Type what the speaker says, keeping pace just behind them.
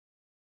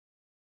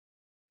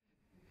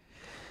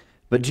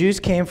But Jews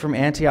came from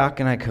Antioch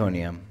and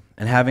Iconium,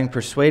 and having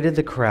persuaded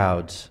the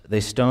crowds, they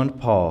stoned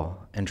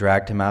Paul and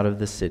dragged him out of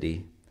the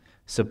city,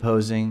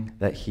 supposing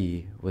that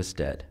he was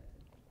dead.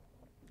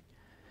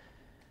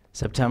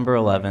 September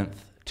 11th,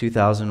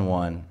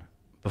 2001,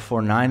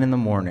 before 9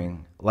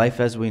 a.m, life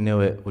as we knew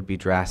it would be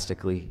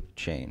drastically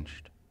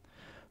changed.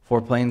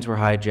 4 planes were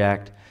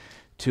hijacked,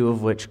 2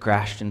 of which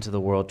crashed into the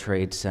World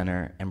Trade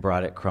Center and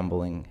brought it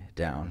crumbling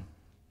down.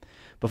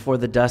 Before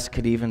the dust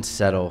could even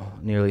settle,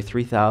 nearly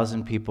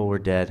 3,000 people were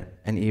dead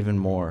and even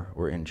more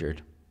were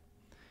injured.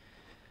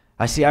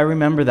 I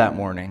remember that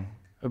morning,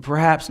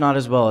 perhaps not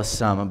as well as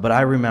some, but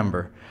I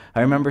remember. I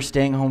remember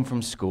staying home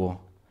from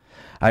school.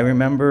 I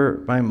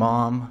remember my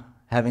mom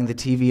having the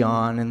TV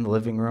on in the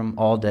living room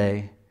all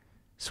day,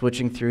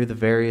 switching through the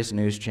various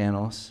news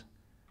channels.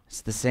 It's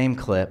the same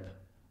clip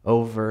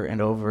over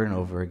and over and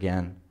over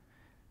again.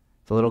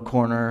 The little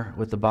corner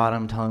with the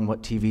bottom telling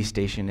what TV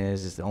station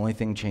is the only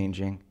thing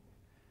changing.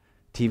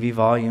 TV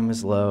volume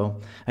is low.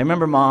 I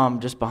remember Mom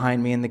just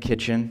behind me in the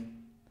kitchen,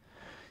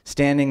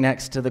 standing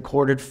next to the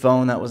corded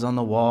phone that was on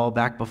the wall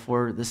back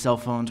before the cell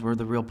phones were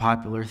the real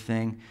popular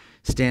thing,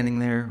 standing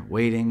there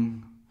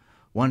waiting,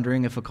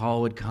 wondering if a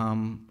call would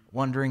come,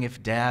 wondering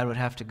if Dad would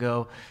have to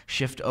go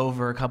shift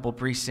over a couple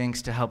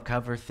precincts to help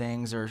cover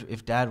things, or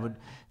if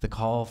the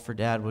call for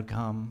Dad would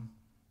come.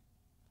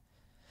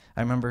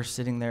 I remember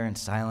sitting there in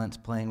silence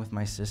playing with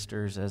my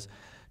sisters, as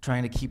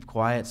trying to keep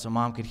quiet so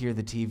Mom could hear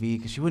the TV,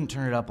 because she wouldn't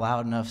turn it up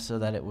loud enough so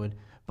that it would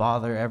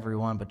bother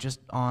everyone, but just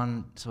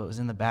on so it was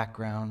in the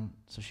background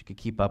so she could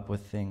keep up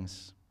with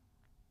things.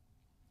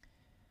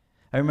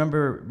 I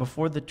remember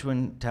before the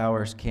Twin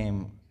Towers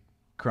came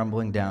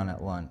crumbling down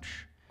at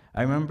lunch,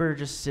 I remember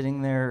just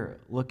sitting there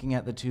looking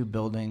at the 2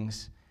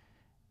 buildings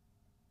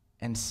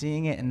and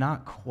seeing it and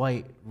not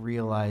quite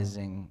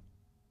realizing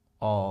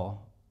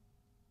all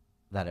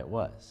that it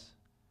was.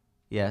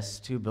 Yes,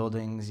 2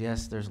 buildings,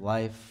 yes, there's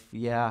life,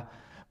 yeah,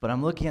 but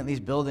I'm looking at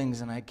these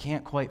buildings and I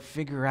can't quite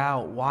figure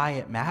out why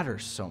it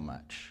matters so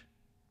much.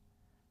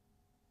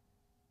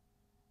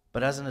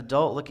 But as an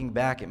adult looking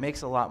back, it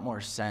makes a lot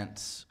more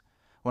sense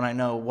when I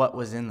know what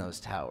was in those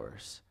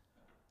towers.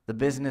 The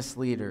business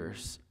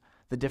leaders,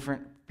 the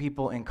different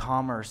people in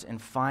commerce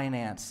and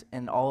finance,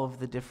 and all of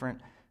the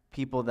different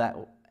people that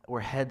were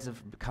heads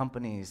of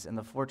companies, and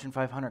the Fortune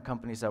 500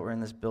 companies that were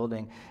in this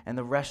building, and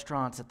the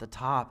restaurants at the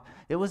top.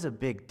 It was a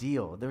big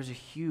deal. There was a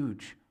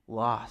huge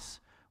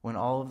loss when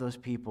all of those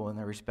people in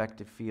their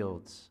respective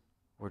fields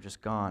were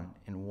just gone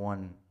in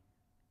one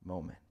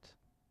moment.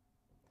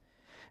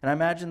 And I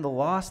imagine the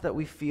loss that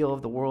we feel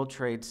of the World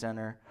Trade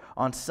Center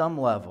on some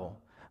level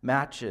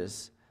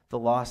matches the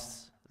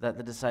loss that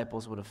the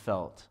disciples would have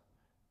felt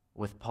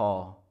with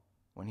Paul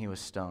when he was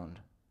stoned.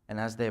 And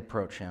as they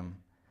approach him,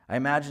 I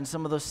imagine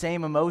some of those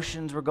same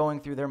emotions were going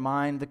through their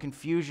mind, the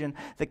confusion,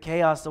 the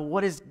chaos, the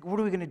what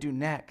are we going to do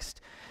next?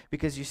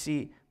 Because you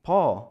see,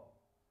 Paul,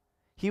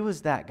 he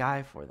was that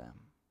guy for them.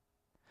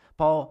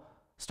 Paul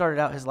started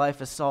out his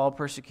life as Saul,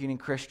 persecuting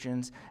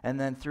Christians, and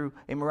then through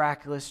a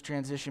miraculous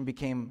transition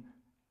became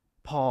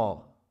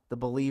Paul, the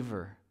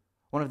believer,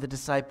 one of the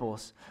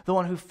disciples, the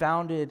one who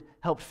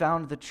helped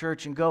found the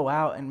church and go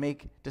out and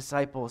make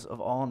disciples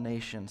of all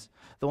nations,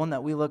 the one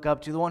that we look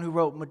up to, the one who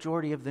wrote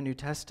majority of the New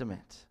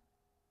Testament.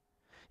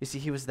 You see,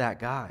 he was that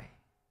guy.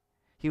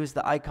 He was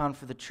the icon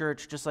for the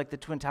church, just like the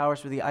Twin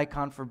Towers were the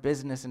icon for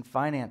business and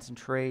finance and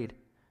trade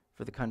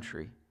for the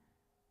country.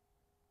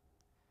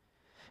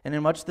 And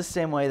in much the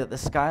same way that the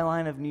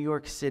skyline of New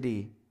York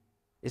City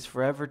is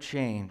forever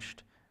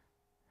changed,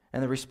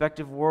 and the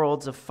respective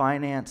worlds of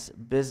finance,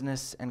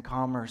 business, and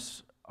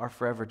commerce are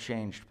forever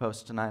changed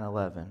post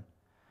 9/11,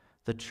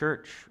 the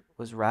church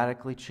was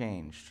radically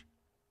changed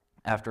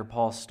after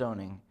Paul's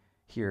stoning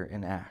here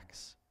in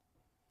Acts.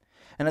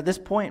 And at this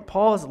point,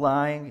 Paul is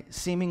lying,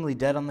 seemingly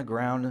dead on the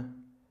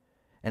ground,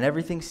 and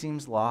everything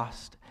seems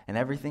lost, and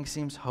everything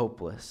seems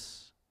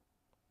hopeless.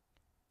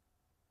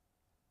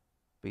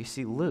 But you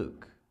see,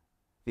 Luke,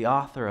 the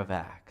author of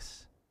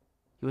Acts,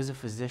 he was a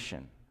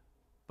physician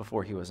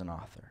before he was an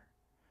author.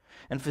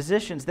 And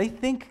physicians, they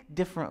think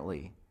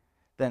differently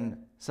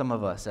than some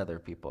of us other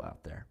people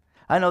out there.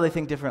 I know they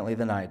think differently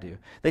than I do.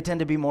 They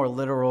tend to be more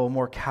literal,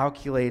 more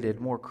calculated,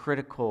 more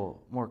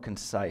critical, more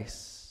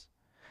concise.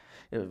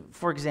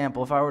 For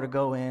example, if I were to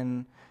go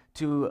in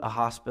to a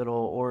hospital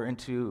or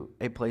into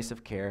a place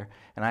of care,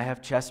 and I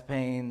have chest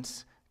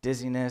pains,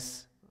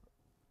 dizziness,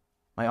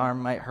 my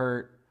arm might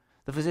hurt,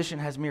 the physician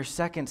has mere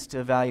seconds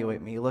to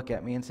evaluate me, look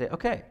at me, and say,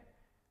 okay,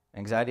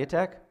 anxiety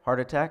attack, heart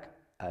attack,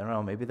 I don't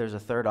know, maybe there's a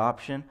third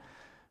option.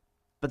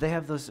 But they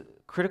have those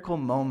critical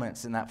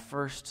moments in that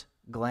first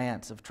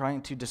glance of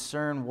trying to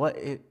discern what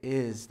it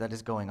is that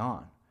is going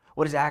on,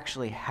 what is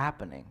actually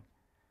happening.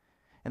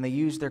 And they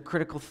use their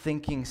critical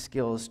thinking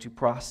skills to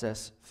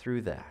process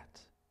through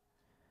that.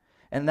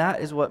 And that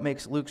is what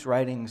makes Luke's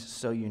writings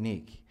so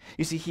unique.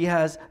 You see, he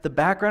has the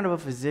background of a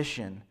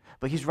physician,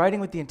 but he's writing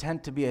with the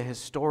intent to be a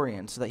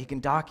historian so that he can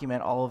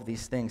document all of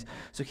these things.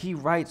 So he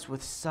writes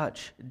with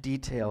such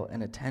detail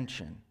and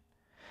attention.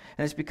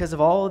 And it's because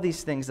of all of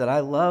these things that I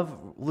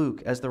love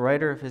Luke as the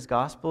writer of his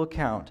gospel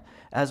account,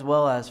 as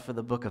well as for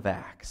the book of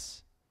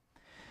Acts.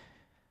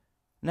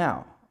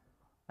 Now,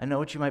 I know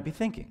what you might be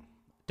thinking.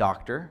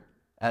 Doctor,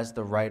 as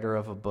the writer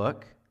of a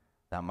book,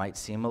 that might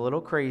seem a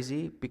little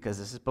crazy because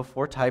this is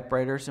before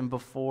typewriters and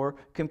before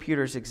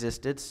computers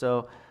existed.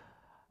 So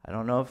I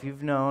don't know if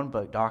you've known,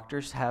 but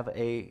doctors have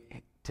a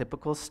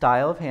typical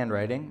style of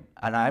handwriting.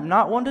 And I'm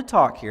not one to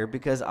talk here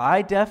because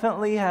I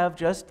definitely have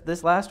just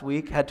this last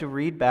week had to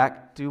read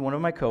back to one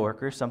of my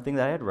coworkers something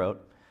that I had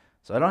wrote.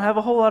 So I don't have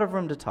a whole lot of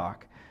room to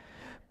talk.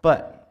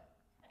 But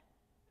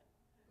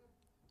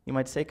you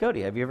might say,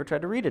 Cody, have you ever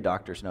tried to read a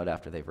doctor's note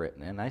after they've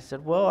written? And I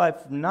said, well,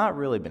 I've not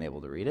really been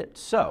able to read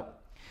it.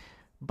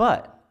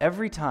 But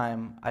every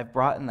time I've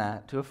brought in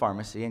that to a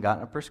pharmacy and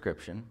gotten a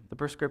prescription, the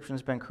prescription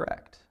has been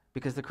correct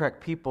because the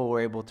correct people were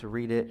able to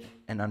read it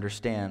and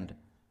understand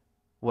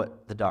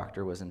what the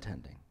doctor was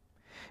intending.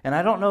 And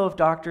I don't know if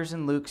doctors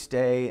in Luke's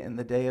day, in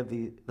the day of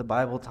the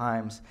Bible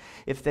times,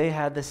 if they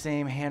had the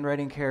same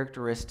handwriting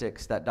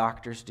characteristics that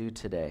doctors do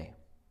today.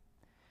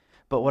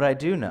 But what I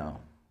do know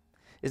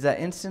is that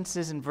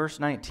instances in verse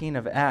 19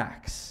 of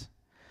Acts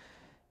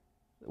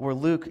where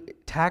Luke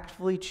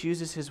tactfully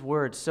chooses his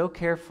words so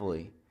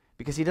carefully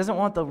because he doesn't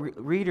want the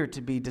reader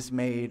to be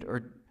dismayed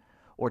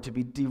or to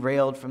be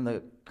derailed from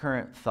the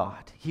current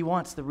thought. He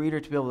wants the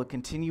reader to be able to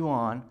continue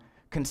on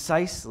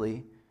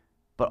concisely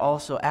but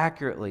also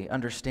accurately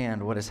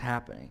understand what is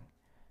happening.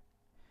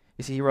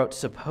 You see, he wrote,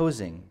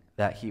 supposing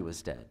that he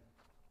was dead.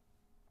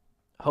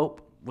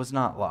 Hope was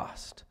not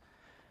lost.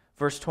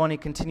 Verse 20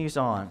 continues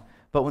on,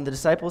 but when the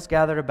disciples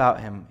gathered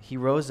about him, he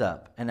rose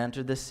up and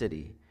entered the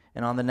city,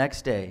 and on the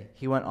next day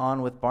he went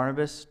on with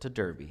Barnabas to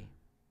Derbe.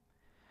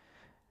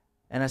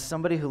 And as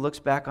somebody who looks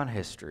back on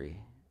history,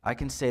 I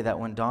can say that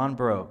when dawn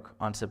broke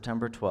on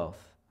September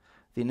 12th,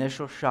 the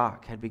initial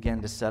shock had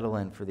begun to settle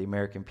in for the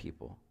American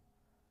people.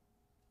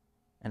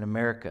 And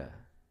America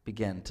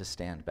began to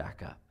stand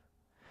back up.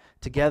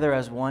 Together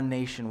as one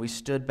nation, we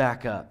stood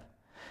back up.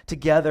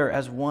 Together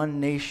as one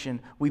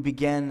nation, we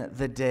began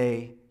the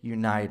day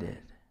united.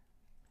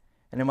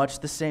 And in much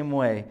the same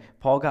way,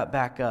 Paul got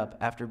back up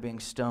after being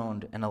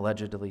stoned and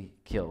allegedly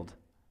killed.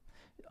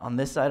 On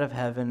this side of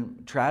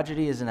heaven,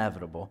 tragedy is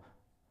inevitable.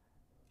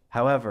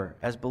 However,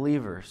 as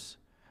believers,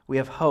 we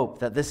have hope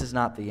that this is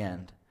not the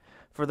end.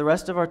 For the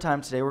rest of our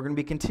time today, we're going to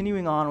be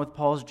continuing on with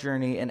Paul's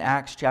journey in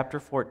Acts chapter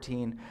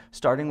 14,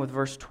 starting with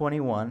verse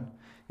 21.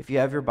 If you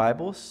have your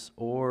Bibles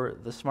or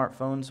the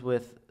smartphones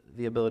with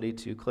the ability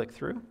to click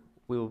through,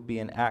 we will be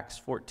in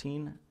Acts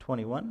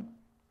 14:21.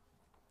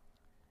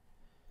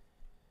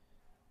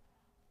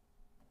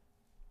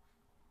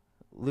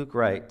 Luke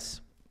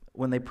writes,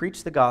 when they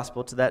preached the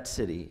gospel to that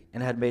city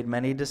and had made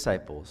many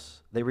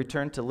disciples, they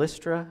returned to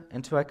Lystra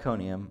and to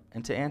Iconium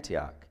and to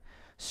Antioch,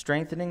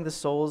 strengthening the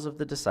souls of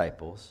the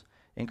disciples,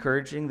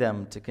 encouraging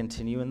them to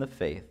continue in the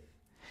faith,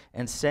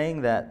 and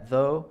saying that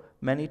though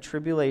many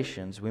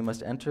tribulations we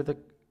must enter the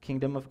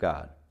kingdom of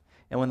God.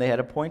 And when they had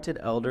appointed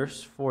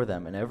elders for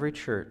them in every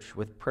church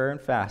with prayer and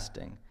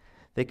fasting,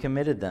 they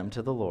committed them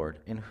to the Lord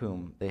in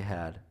whom they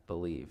had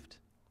believed.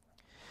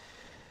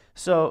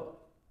 So,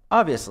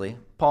 obviously,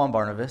 Paul and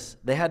Barnabas,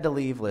 they had to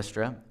leave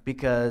Lystra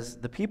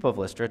because the people of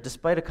Lystra,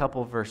 despite a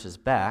couple verses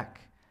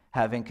back,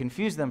 having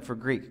confused them for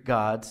Greek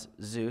gods,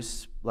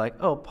 Zeus, like,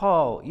 oh,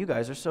 Paul, you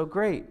guys are so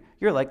great.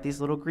 You're like these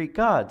little Greek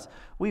gods.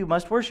 We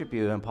must worship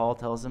you. And Paul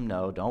tells them,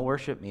 no, don't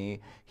worship me.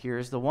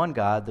 Here's the one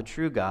God, the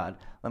true God.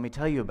 Let me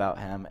tell you about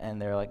him.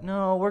 And they're like,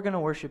 no, we're going to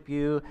worship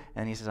you.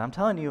 And he says, I'm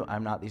telling you,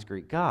 I'm not these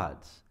Greek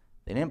gods.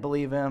 They didn't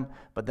believe him.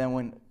 But then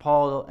when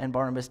Paul and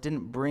Barnabas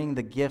didn't bring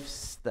the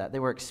gifts that they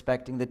were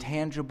expecting, the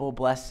tangible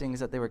blessings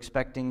that they were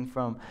expecting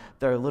from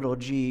their little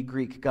g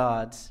Greek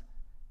gods,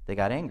 they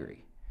got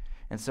angry.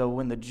 And so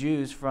when the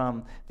Jews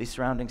from the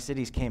surrounding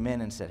cities came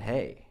in and said,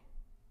 hey,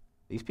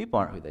 these people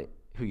aren't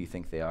who you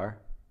think they are.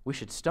 We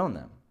should stone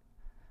them.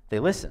 They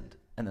listened,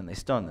 and then they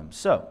stoned them.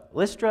 So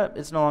Lystra,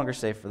 it's no longer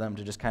safe for them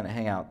to just kind of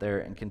hang out there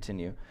and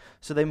continue.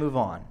 So they move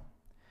on.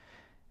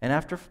 And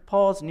after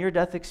Paul's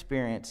near-death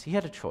experience, he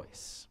had a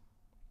choice.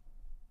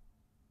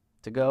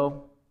 To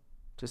go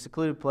to a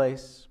secluded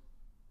place,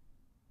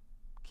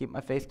 keep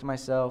my faith to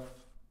myself,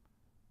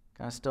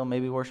 kind of still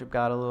maybe worship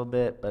God a little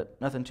bit, but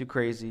nothing too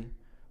crazy.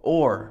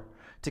 Or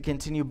to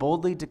continue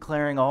boldly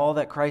declaring all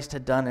that Christ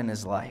had done in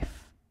his life.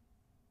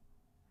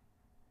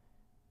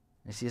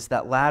 You see, it's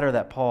that latter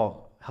that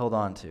Paul held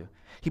on to.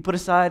 He put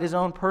aside his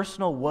own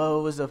personal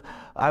woes of,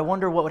 I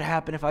wonder what would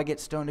happen if I get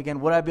stoned again.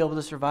 Would I be able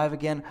to survive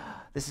again?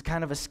 This is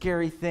kind of a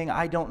scary thing.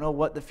 I don't know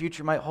what the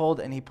future might hold.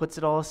 And he puts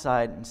it all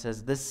aside and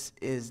says, this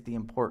is the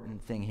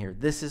important thing here.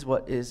 This is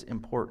what is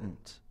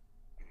important.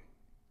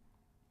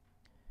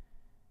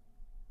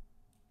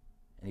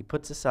 And he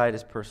puts aside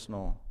his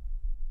personal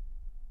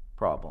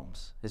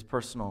problems, his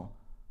personal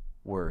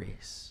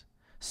worries,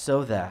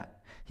 so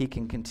that he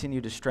can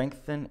continue to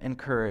strengthen,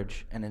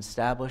 encourage, and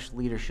establish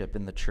leadership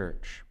in the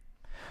church.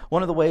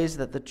 One of the ways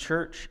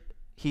that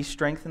he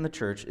strengthened the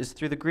church is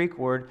through the Greek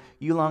word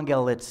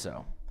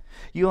eulangelizo.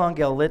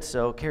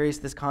 Euangelizo carries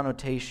this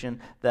connotation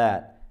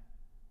that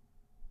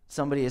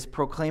somebody is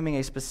proclaiming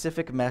a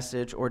specific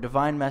message or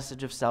divine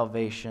message of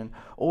salvation,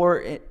 or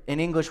in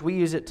English, we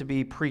use it to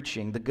be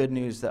preaching the good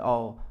news that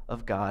all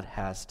of God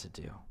has to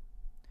do.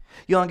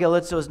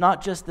 Euangelizo is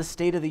not just the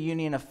state of the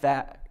union of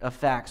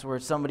facts where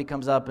somebody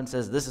comes up and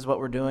says, this is what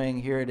we're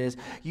doing, here it is.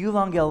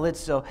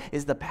 Euangelizo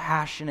is the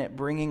passionate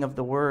bringing of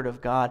the word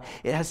of God.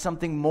 It has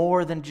something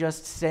more than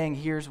just saying,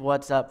 here's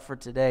what's up for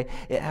today.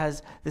 It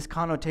has this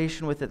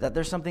connotation with it that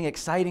there's something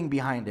exciting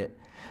behind it,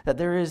 that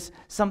there is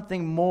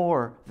something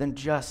more than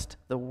just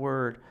the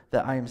word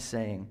that I am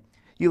saying.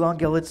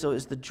 Euangelizo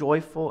is the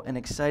joyful and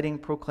exciting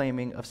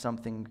proclaiming of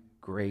something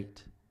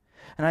great.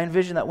 And I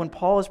envision that when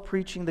Paul is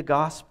preaching the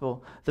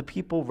gospel, the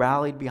people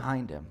rallied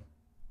behind him.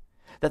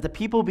 That the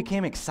people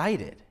became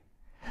excited.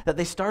 That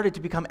they started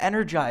to become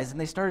energized and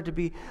they started to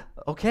be,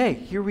 okay,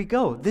 here we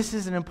go. This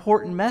is an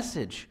important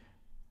message.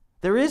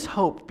 There is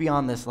hope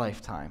beyond this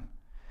lifetime.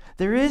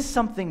 There is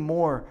something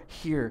more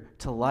here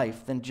to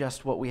life than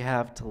just what we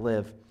have to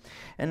live.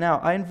 And now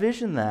I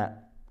envision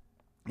that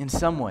in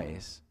some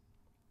ways,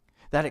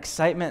 that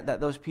excitement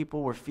that those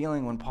people were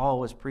feeling when Paul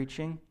was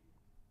preaching,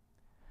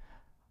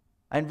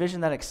 I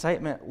envision that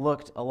excitement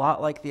looked a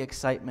lot like the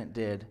excitement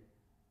did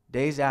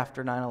days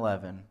after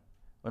 9/11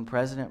 when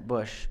President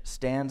Bush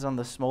stands on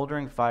the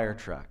smoldering fire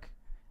truck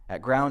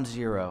at Ground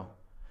Zero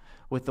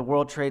with the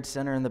World Trade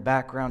Center in the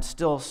background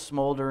still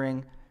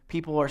smoldering.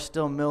 People are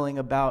still milling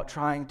about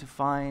trying to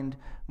find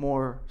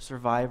more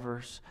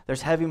survivors.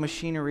 There's heavy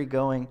machinery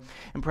going,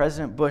 and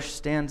President Bush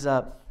stands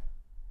up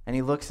and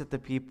he looks at the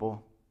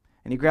people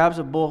and he grabs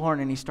a bullhorn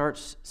and he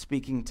starts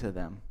speaking to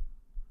them.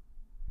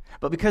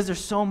 But because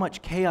there's so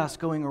much chaos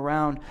going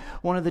around,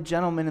 one of the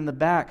gentlemen in the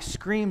back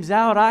screams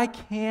out, "I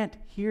can't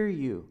hear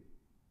you."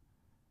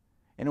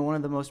 And in one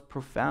of the most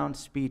profound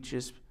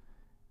speeches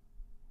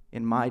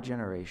in my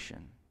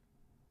generation,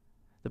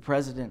 the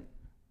president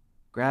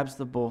grabs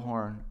the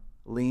bullhorn,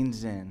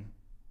 leans in,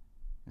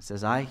 and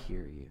says, "I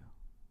hear you.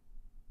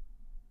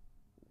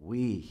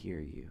 We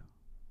hear you.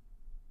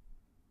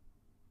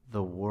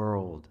 The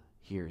world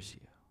hears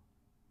you."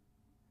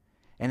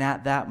 And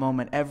at that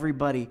moment,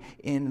 everybody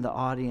in the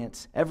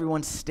audience,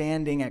 everyone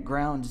standing at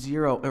Ground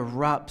Zero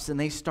erupts and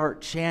they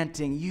start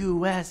chanting,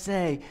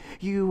 "USA,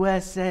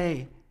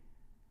 USA."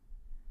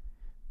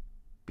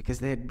 Because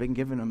they had been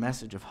given a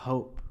message of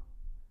hope.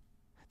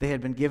 They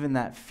had been given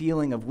that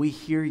feeling of, we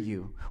hear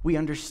you, we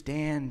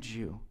understand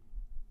you.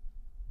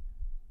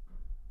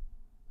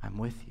 I'm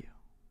with you.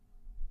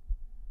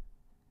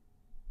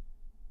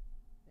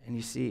 And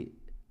you see,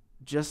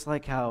 just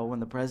like how when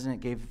the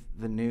president gave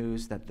the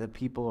news that the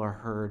people are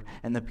heard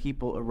and the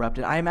people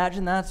erupted, I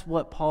imagine that's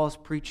what Paul's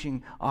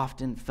preaching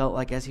often felt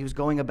like as he was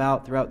going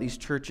about throughout these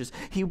churches.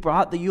 He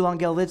brought the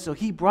euangelizo,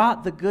 he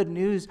brought the good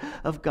news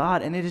of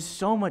God, and it is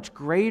so much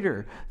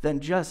greater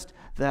than just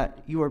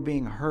that you are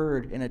being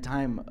heard in a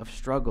time of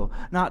struggle.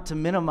 Not to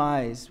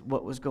minimize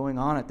what was going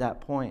on at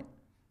that point,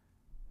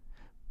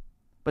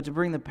 but to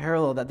bring the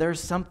parallel that there's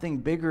something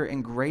bigger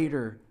and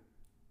greater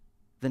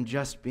than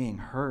just being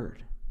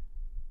heard.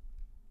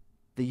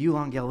 The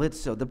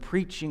euangelizo, the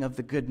preaching of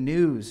the good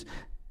news.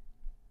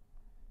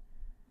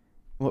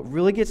 What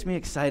really gets me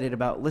excited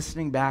about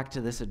listening back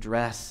to this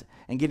address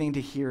and getting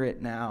to hear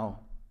it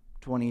now,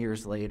 20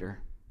 years later,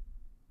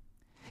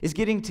 is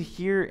getting to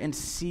hear and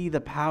see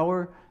the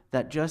power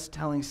that just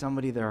telling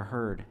somebody they're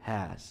heard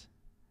has.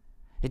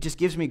 It just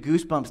gives me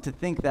goosebumps to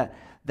think that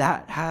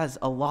that has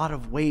a lot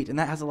of weight and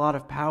that has a lot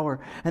of power.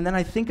 And then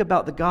I think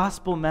about the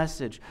gospel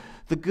message,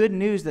 the good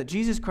news that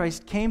Jesus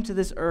Christ came to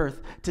this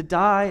earth to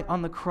die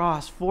on the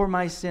cross for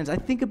my sins. I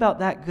think about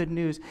that good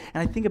news,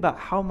 and I think about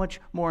how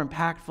much more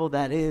impactful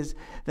that is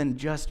than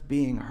just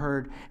being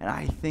heard. And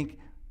I think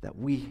that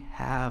we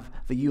have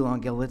the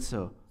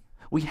euangelizo.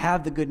 We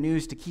have the good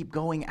news to keep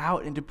going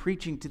out and to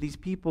preaching to these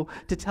people,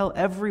 to tell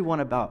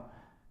everyone about,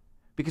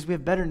 because we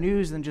have better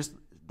news than just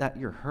that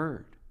you're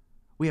heard.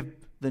 We have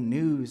the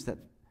news that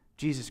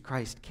Jesus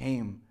Christ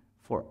came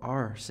for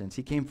our sins.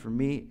 He came for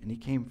me and he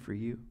came for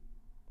you.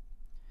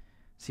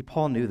 See,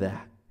 Paul knew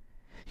that.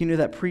 He knew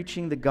that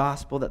preaching the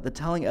gospel, that the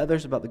telling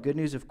others about the good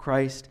news of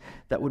Christ,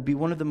 that would be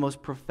one of the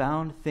most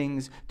profound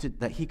things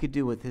that he could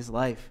do with his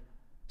life.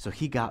 So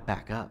he got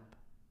back up.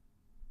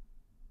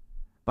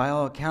 By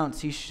all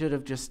accounts, he should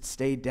have just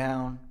stayed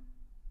down.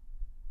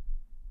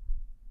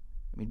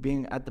 I mean,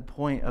 being at the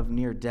point of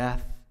near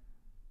death,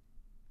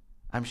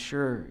 I'm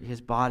sure his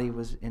body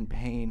was in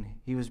pain.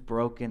 He was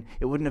broken.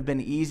 It wouldn't have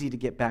been easy to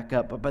get back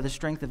up, but by the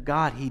strength of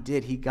God, he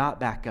did. He got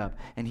back up,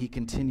 and he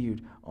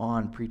continued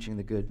on preaching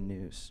the good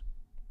news.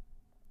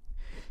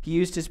 He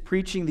used his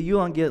preaching, the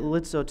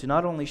euangelizo, to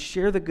not only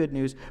share the good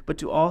news, but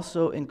to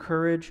also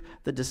encourage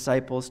the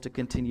disciples to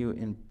continue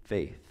in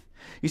faith.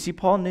 You see,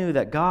 Paul knew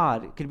that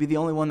God could be the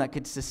only one that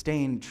could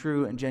sustain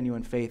true and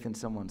genuine faith in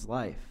someone's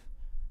life.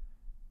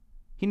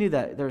 He knew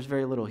that there was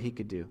very little he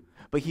could do.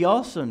 But he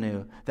also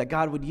knew that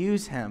God would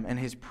use him and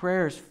his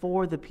prayers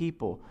for the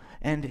people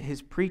and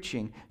his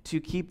preaching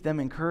to keep them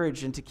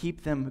encouraged and to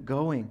keep them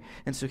going.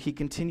 And so he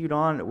continued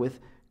on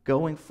with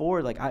going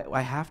forward, like,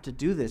 I have to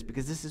do this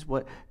because this is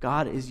what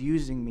God is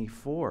using me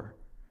for.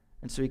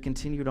 And so he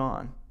continued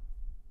on.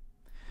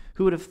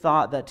 Who would have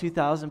thought that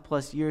 2,000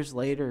 plus years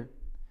later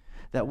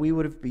that we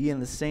would have been in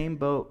the same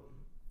boat,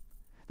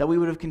 that we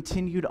would have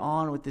continued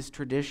on with this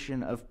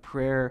tradition of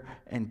prayer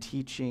and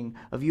teaching,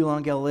 of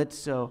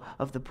euangelizo,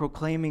 of the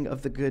proclaiming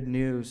of the good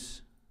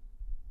news.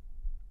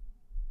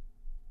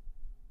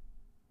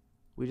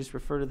 We just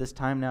refer to this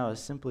time now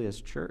as simply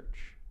as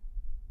church.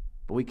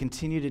 But we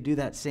continue to do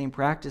that same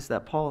practice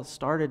that Paul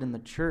started in the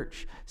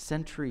church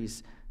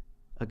centuries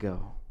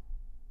ago.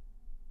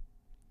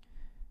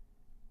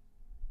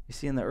 You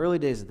see, in the early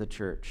days of the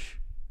church,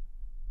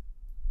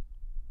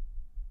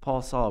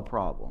 Paul saw a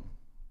problem.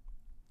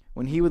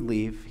 When he would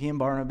leave, he and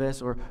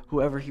Barnabas or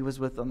whoever he was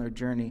with on their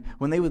journey,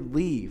 when they would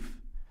leave,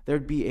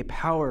 there'd be a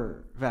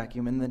power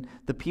vacuum, and then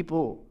the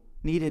people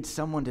needed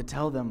someone to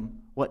tell them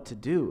what to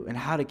do and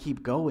how to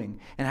keep going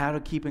and how to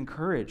keep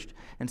encouraged.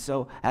 And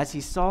so as he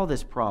saw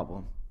this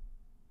problem,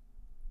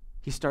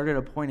 he started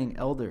appointing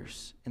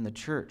elders in the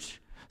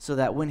church so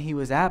that when he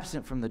was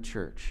absent from the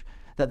church,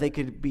 that they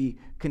could be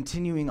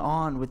continuing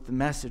on with the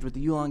message, with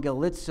the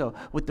euangelizo,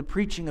 with the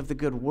preaching of the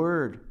good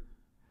word,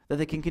 that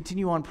they can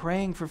continue on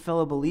praying for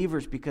fellow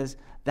believers because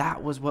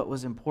that was what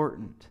was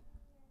important.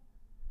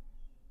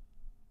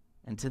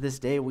 And to this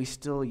day, we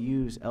still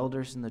use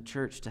elders in the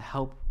church to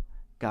help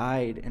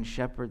guide and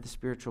shepherd the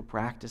spiritual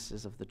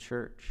practices of the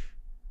church.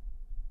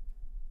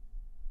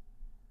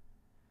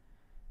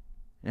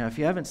 Now, if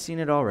you haven't seen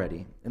it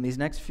already, in these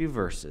next few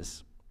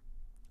verses,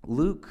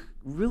 Luke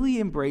really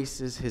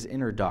embraces his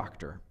inner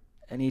doctor,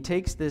 and he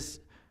takes this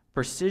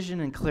precision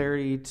and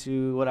clarity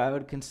to what I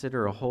would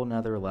consider a whole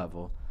nother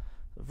level.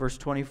 Verse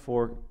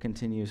 24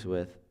 continues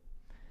with,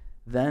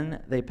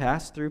 "Then they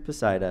passed through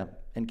Pisidia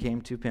and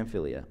came to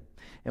Pamphylia.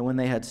 And when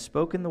they had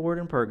spoken the word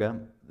in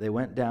Perga, they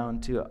went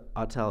down to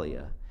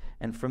Attalia.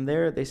 And from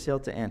there they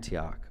sailed to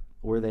Antioch,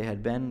 where they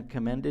had been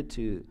commended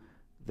to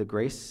the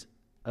grace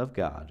of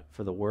God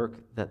for the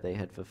work that they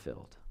had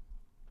fulfilled."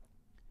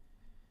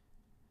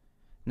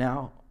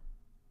 Now,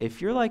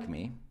 if you're like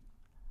me,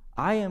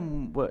 I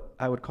am what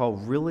I would call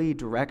really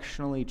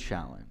directionally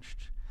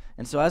challenged.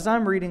 And so as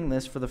I'm reading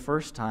this for the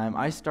first time,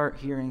 I start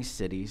hearing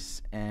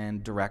cities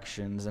and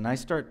directions, and I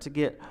start to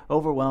get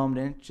overwhelmed,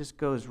 and it just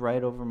goes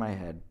right over my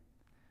head.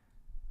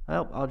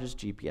 Well, I'll just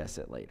GPS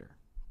it later.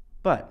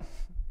 But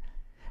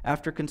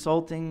after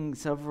consulting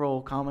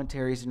several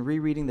commentaries and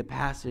rereading the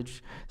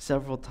passage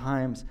several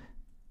times,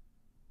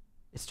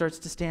 it starts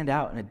to stand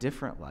out in a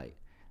different light.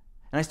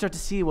 And I start to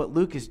see what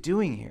Luke is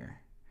doing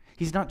here.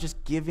 He's not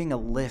just giving a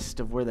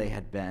list of where they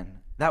had been.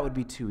 That would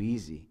be too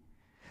easy.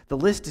 The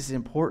list is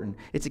important.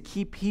 It's a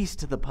key piece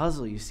to the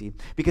puzzle, you see,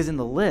 because in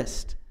the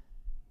list,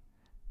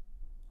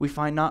 we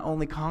find not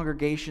only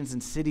congregations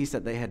and cities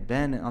that they had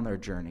been on their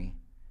journey,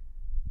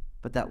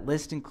 but that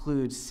list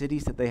includes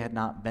cities that they had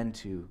not been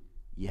to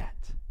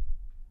yet.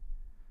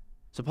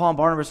 So Paul and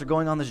Barnabas are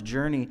going on this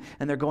journey,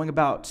 and they're going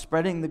about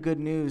spreading the good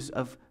news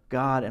of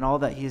God and all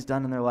that he has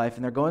done in their life,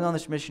 and they're going on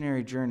this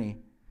missionary journey.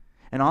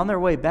 And on their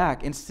way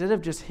back, instead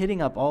of just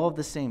hitting up all of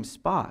the same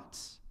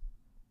spots,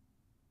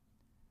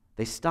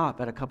 they stop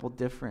at a couple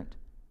different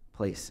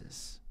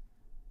places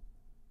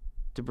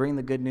to bring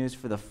the good news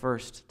for the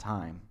first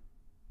time.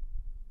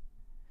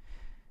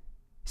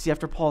 See,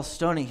 after Paul's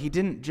stoning, he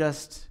didn't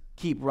just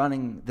keep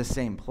running the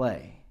same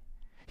play.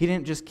 He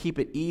didn't just keep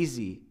it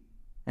easy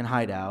and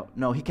hide out.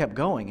 No, he kept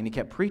going and he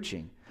kept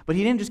preaching. But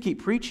he didn't just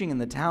keep preaching in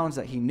the towns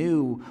that he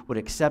knew would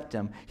accept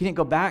him. He didn't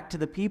go back to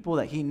the people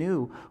that he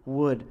knew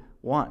would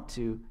want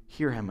to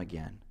hear him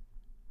again.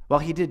 While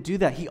he did do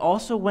that, he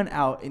also went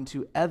out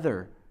into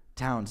other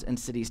towns and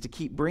cities to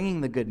keep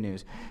bringing the good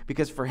news.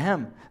 Because for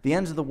him, the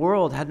ends of the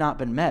world had not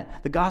been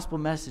met. The gospel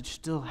message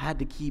still had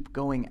to keep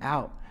going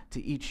out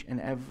to each and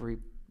every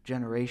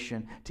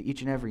generation, to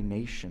each and every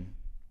nation.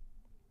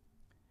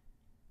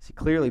 See,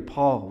 clearly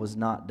Paul was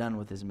not done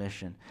with his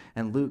mission,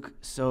 and Luke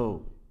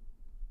so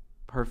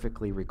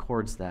perfectly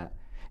records that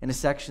in a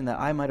section that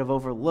I might have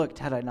overlooked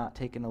had I not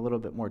taken a little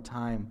bit more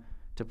time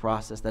to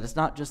process that it's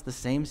not just the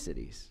same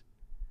cities,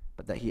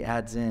 but that he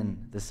adds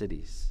in the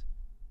cities.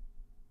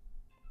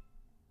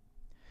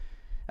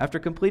 After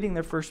completing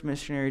their first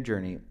missionary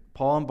journey,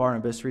 Paul and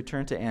Barnabas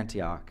returned to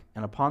Antioch,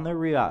 and upon their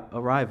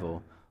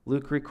arrival,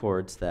 Luke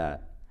records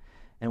that,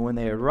 "And when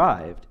they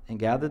arrived and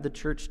gathered the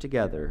church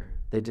together,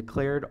 they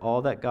declared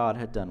all that God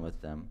had done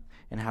with them,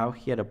 and how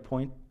he had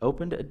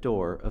opened a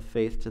door of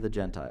faith to the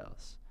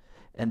Gentiles.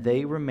 And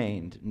they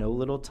remained no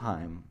little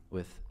time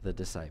with the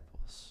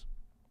disciples."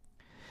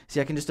 See,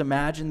 I can just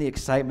imagine the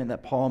excitement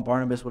that Paul and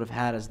Barnabas would have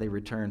had as they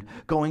returned,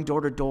 going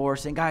door to door,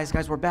 saying, guys,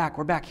 we're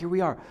back, here we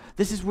are.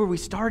 This is where we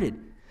started.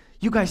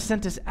 You guys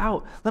sent us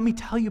out. Let me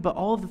tell you about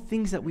all of the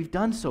things that we've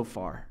done so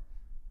far.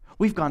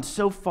 We've gone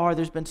so far.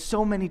 There's been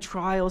so many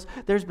trials.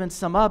 There's been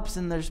some ups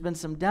and there's been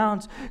some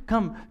downs.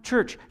 Come,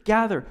 church,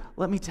 gather.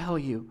 Let me tell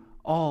you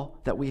all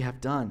that we have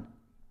done.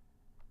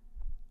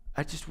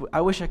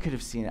 I wish I could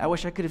have seen it. I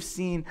wish I could have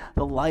seen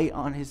the light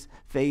on his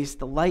face,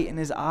 the light in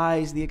his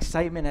eyes, the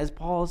excitement as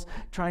Paul's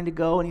trying to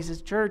go and he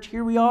says, church,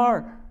 here we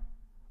are.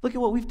 Look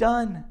at what we've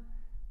done.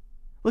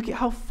 Look at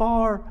how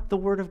far the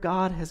word of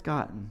God has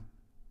gotten.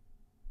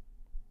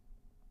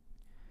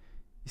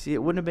 You see,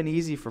 it wouldn't have been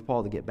easy for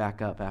Paul to get back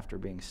up after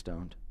being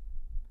stoned.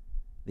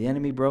 The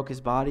enemy broke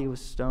his body with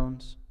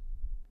stones.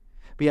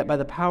 But yet by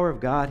the power of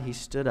God, he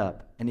stood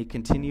up and he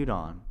continued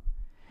on.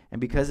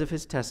 And because of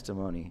his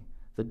testimony,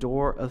 the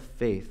door of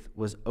faith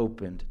was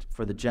opened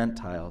for the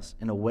Gentiles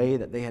in a way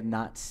that they had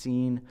not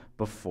seen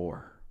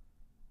before.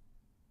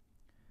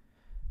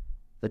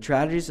 The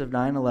tragedies of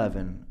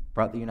 9/11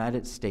 brought the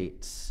United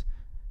States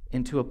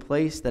into a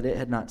place that it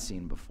had not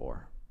seen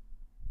before.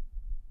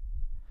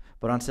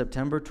 But on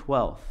September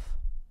 12th,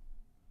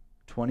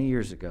 20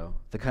 years ago,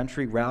 the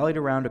country rallied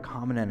around a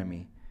common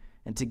enemy,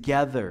 and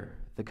together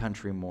the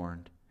country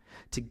mourned.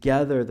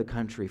 Together the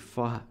country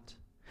fought,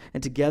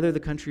 and together the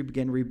country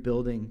began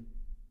rebuilding.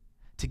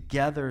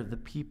 Together, the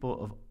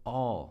people of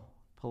all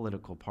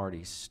political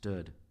parties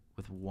stood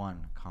with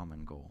one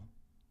common goal.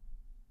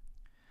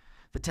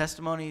 The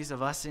testimonies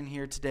of us in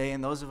here today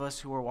and those of us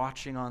who are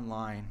watching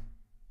online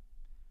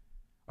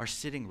are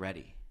sitting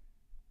ready.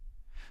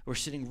 We're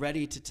sitting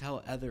ready to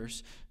tell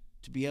others,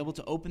 to be able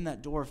to open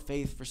that door of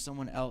faith for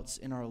someone else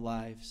in our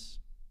lives,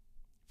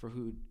 for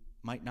who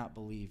might not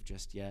believe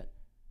just yet,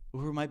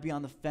 or who might be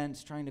on the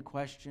fence trying to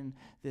question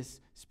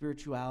this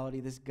spirituality,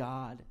 this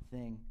God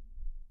thing.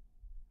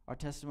 Our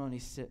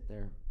testimonies sit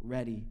there,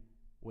 ready,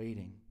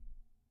 waiting.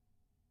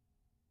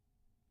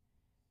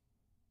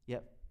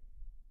 Yet,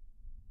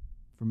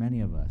 for many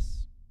of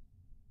us,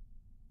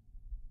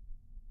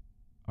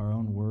 our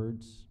own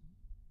words,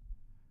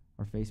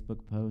 our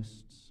Facebook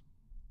posts,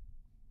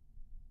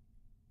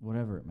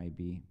 whatever it may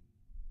be,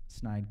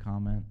 snide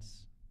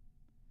comments,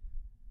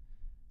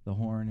 the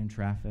horn in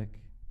traffic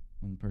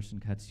when the person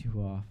cuts you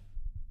off,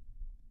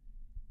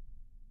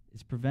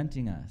 is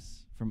preventing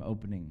us from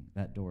opening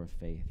that door of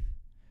faith,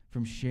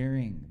 from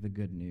sharing the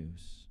good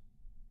news.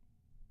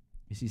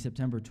 You see,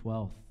 September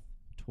 12th,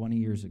 20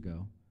 years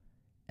ago,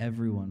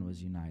 everyone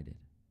was united.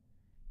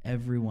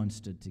 Everyone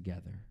stood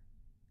together.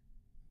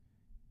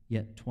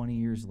 Yet 20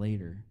 years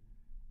later,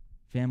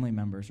 family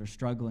members are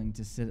struggling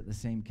to sit at the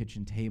same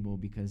kitchen table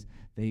because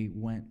they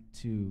went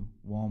to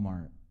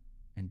Walmart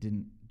and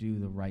didn't do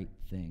the right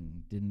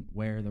thing, didn't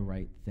wear the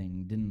right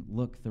thing, didn't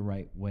look the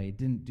right way,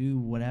 didn't do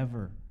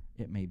whatever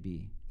it may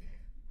be,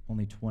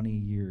 only 20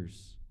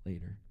 years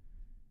later.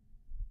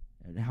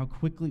 And how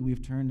quickly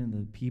we've turned into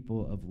the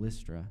people of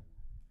Lystra.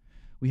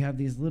 We have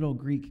these little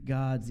Greek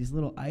gods, these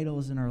little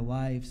idols in our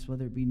lives,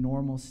 whether it be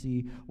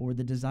normalcy or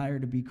the desire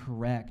to be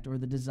correct or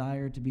the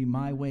desire to be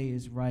my way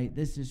is right.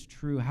 This is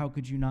true. How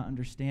could you not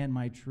understand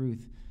my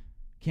truth?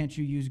 Can't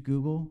you use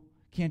Google?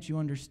 Can't you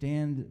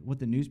understand what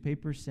the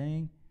newspaper's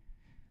saying?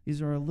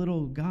 These are our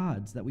little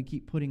gods that we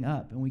keep putting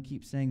up and we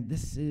keep saying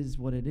this is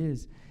what it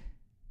is.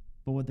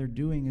 But what they're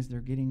doing is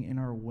they're getting in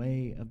our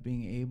way of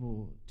being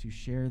able to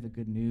share the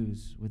good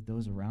news with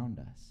those around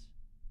us.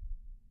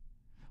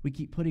 We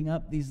keep putting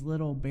up these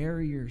little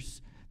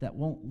barriers that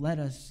won't let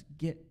us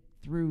get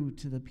through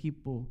to the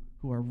people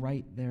who are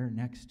right there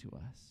next to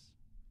us.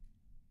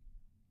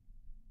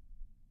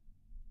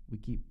 We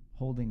keep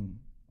holding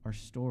our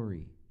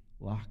story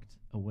locked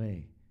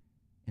away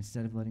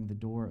instead of letting the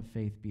door of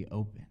faith be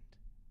opened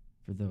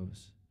for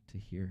those to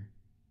hear.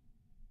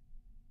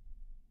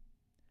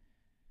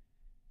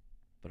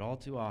 But all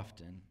too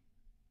often,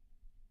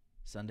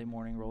 Sunday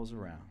morning rolls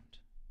around.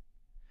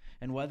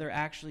 And whether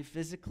actually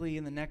physically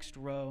in the next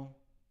row,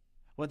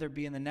 whether it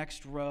be in the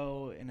next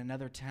row in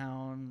another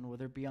town,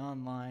 whether it be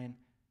online,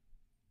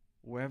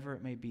 wherever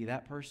it may be,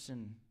 that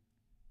person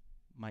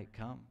might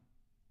come.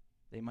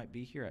 They might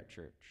be here at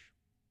church.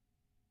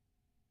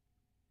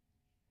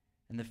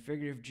 And the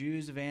figurative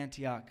Jews of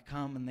Antioch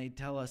come and they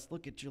tell us,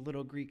 look at your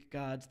little Greek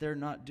gods. They're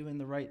not doing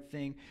the right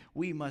thing.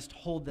 We must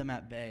hold them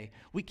at bay.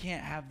 We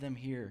can't have them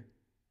here.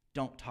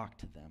 Don't talk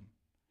to them.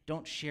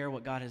 Don't share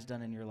what God has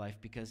done in your life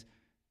because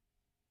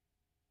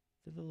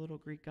they're the little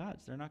Greek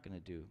gods. They're not going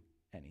to do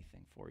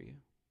anything for you.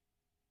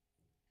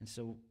 And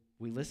so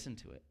we listen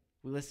to it.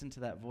 We listen to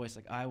that voice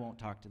like, I won't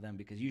talk to them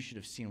because you should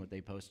have seen what they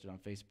posted on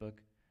Facebook.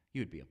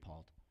 You would be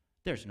appalled.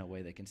 There's no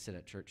way they can sit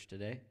at church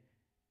today.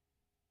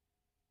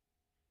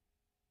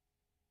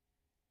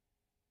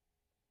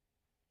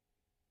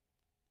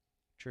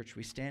 Church,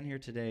 we stand here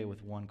today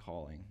with one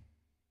calling,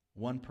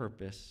 one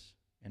purpose,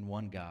 and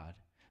one God.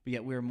 But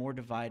yet we are more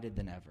divided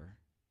than ever.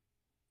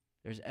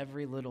 There's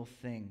every little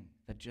thing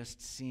that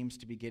just seems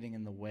to be getting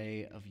in the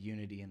way of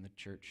unity in the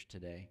church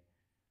today.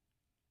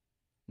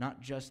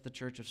 Not just the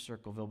church of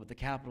Circleville, but the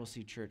capital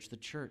C church, the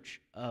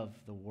church of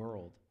the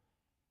world.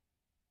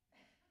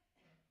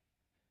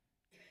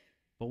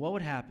 But what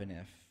would happen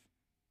if,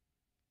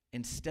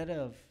 instead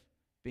of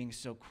being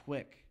so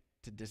quick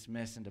to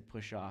dismiss and to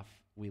push off,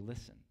 we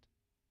listened?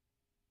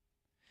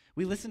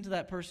 We listen to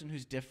that person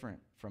who's different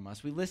from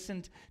us. We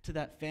listened to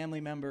that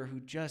family member who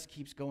just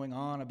keeps going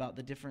on about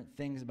the different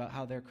things about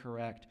how they're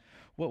correct.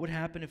 What would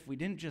happen if we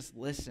didn't just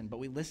listen, but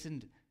we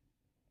listened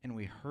and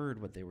we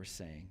heard what they were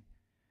saying?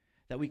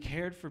 That we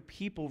cared for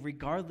people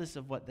regardless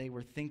of what they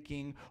were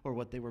thinking or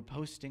what they were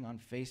posting on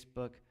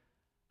Facebook.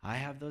 I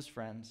have those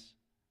friends.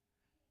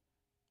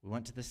 We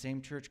went to the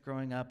same church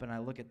growing up, and I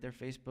look at their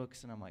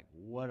Facebooks and I'm like,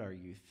 what are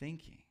you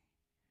thinking?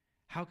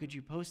 How could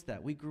you post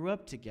that? We grew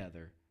up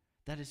together.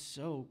 That is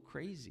so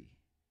crazy.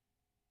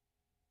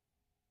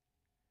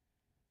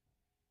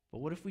 But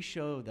what if we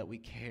showed that we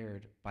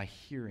cared by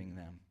hearing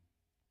them,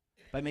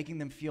 by making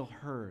them feel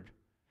heard?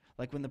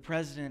 Like when the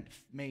president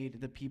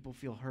made the people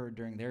feel heard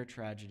during their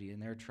tragedy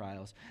and their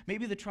trials.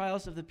 Maybe the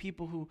trials of the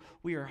people who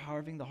we are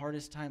having the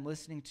hardest time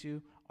listening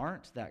to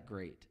aren't that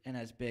great and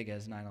as big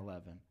as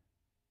 9/11,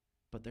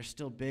 but they're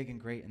still big and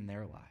great in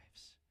their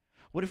lives.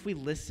 What if we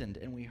listened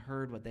and we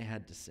heard what they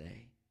had to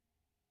say?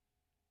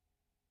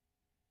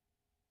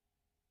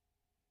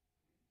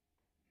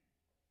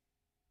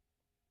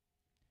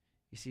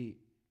 You see,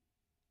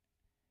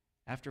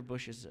 after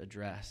Bush's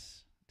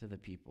address to the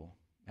people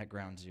at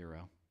Ground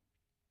Zero,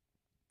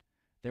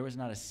 there was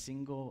not a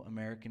single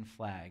American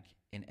flag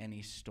in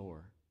any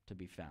store to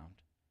be found.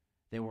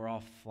 They were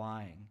all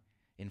flying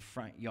in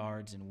front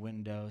yards and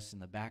windows, in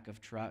the back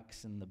of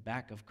trucks, in the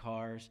back of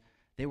cars.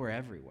 They were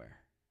everywhere,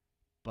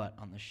 but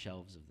on the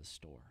shelves of the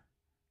store.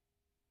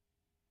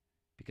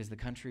 Because the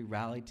country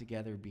rallied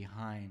together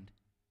behind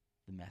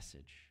the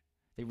message.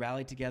 They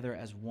rallied together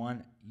as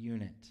one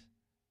unit.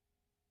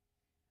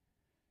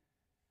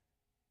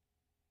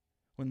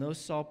 When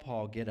those saw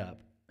Paul get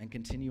up and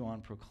continue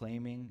on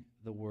proclaiming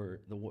the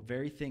word, the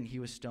very thing he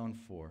was stoned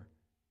for,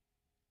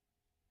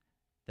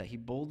 that he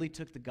boldly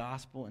took the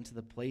gospel into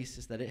the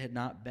places that it had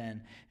not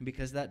been, and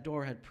because that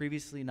door had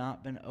previously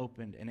not been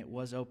opened, and it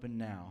was open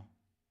now,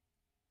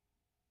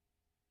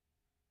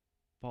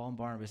 Paul and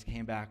Barnabas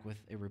came back with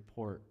a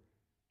report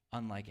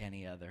unlike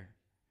any other.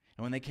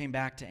 And when they came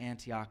back to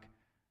Antioch,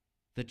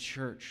 the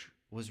church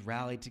was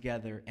rallied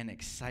together and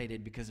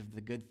excited because of the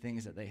good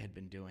things that they had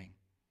been doing.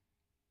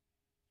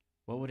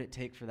 What would it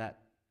take for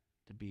that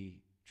to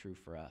be true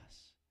for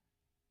us?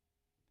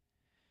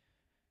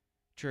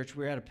 Church,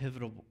 we're at a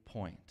pivotal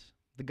point.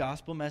 The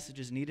gospel message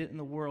is needed in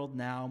the world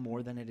now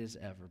more than it has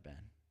ever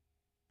been.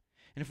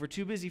 And if we're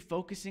too busy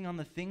focusing on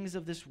the things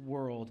of this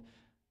world,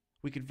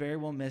 we could very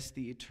well miss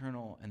the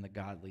eternal and the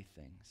godly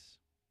things.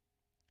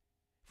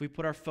 If we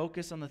put our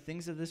focus on the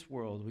things of this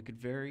world, we could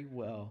very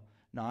well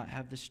not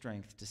have the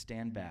strength to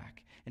stand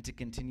back and to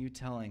continue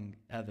telling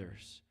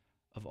others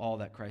of all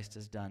that Christ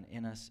has done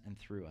in us and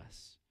through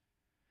us.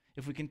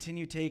 If we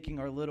continue taking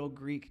our little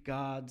Greek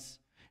gods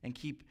and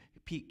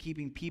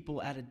keeping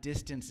people at a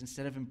distance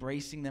instead of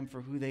embracing them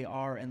for who they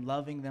are and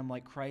loving them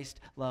like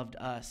Christ loved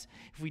us,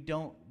 if we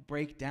don't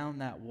break down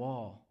that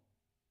wall,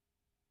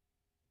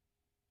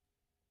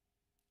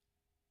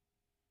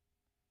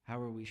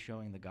 how are we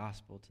showing the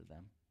gospel to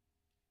them?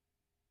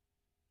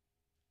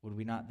 Would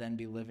we not then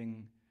be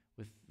living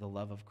with the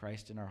love of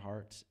Christ in our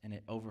hearts and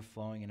it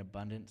overflowing in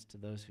abundance to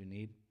those who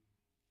need?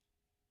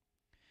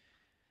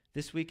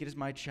 This week it is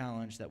my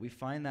challenge that we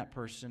find that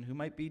person who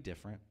might be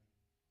different,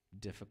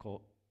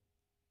 difficult,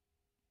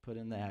 put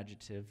in the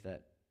adjective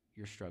that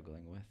you're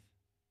struggling with,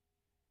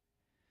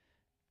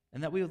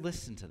 and that we would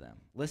listen to them.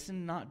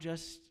 Listen not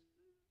just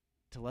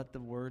to let the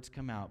words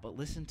come out, but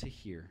listen to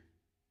hear.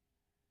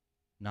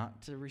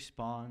 Not to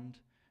respond,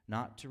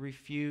 not to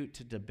refute,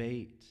 to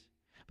debate,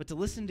 but to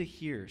listen to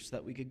hear so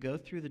that we could go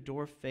through the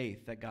door of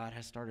faith that God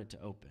has started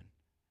to open.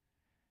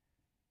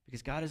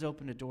 Because God has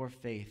opened a door of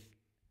faith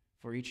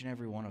for each and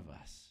every one of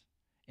us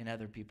in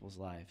other people's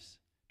lives,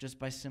 just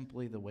by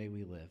simply the way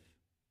we live.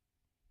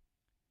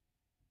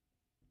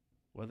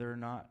 Whether or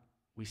not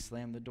we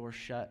slam the door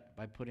shut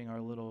by putting our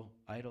little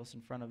idols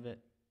in front of it,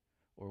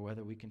 or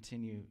whether we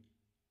continue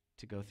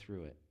to go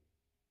through it,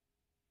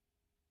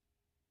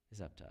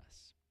 is up to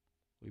us.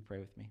 Will you pray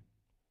with me?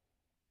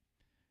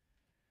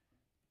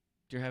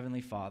 Dear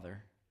Heavenly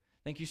Father,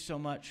 thank you so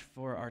much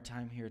for our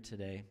time here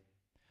today.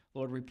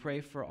 Lord, we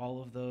pray for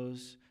all of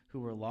those who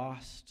were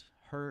lost,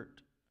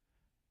 hurt,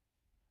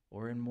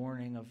 or in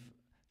mourning of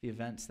the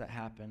events that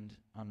happened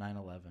on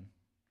 9/11.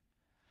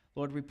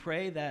 Lord, we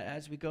pray that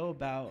as we go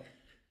about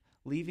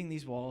leaving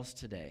these walls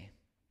today,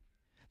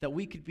 that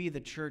we could be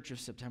the church of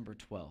September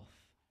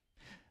 12th,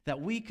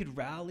 that we could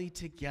rally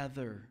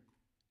together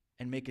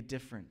and make a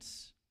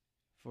difference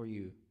for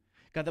you.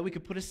 God, that we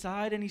could put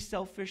aside any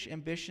selfish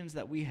ambitions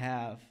that we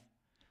have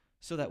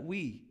so that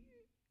we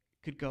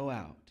could go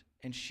out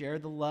and share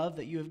the love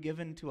that you have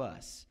given to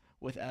us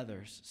with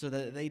others so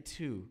that they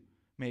too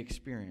may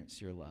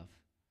experience your love.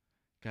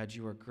 God,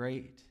 you are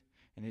great,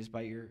 and it is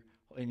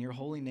in your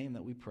holy name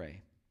that we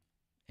pray.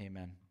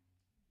 Amen.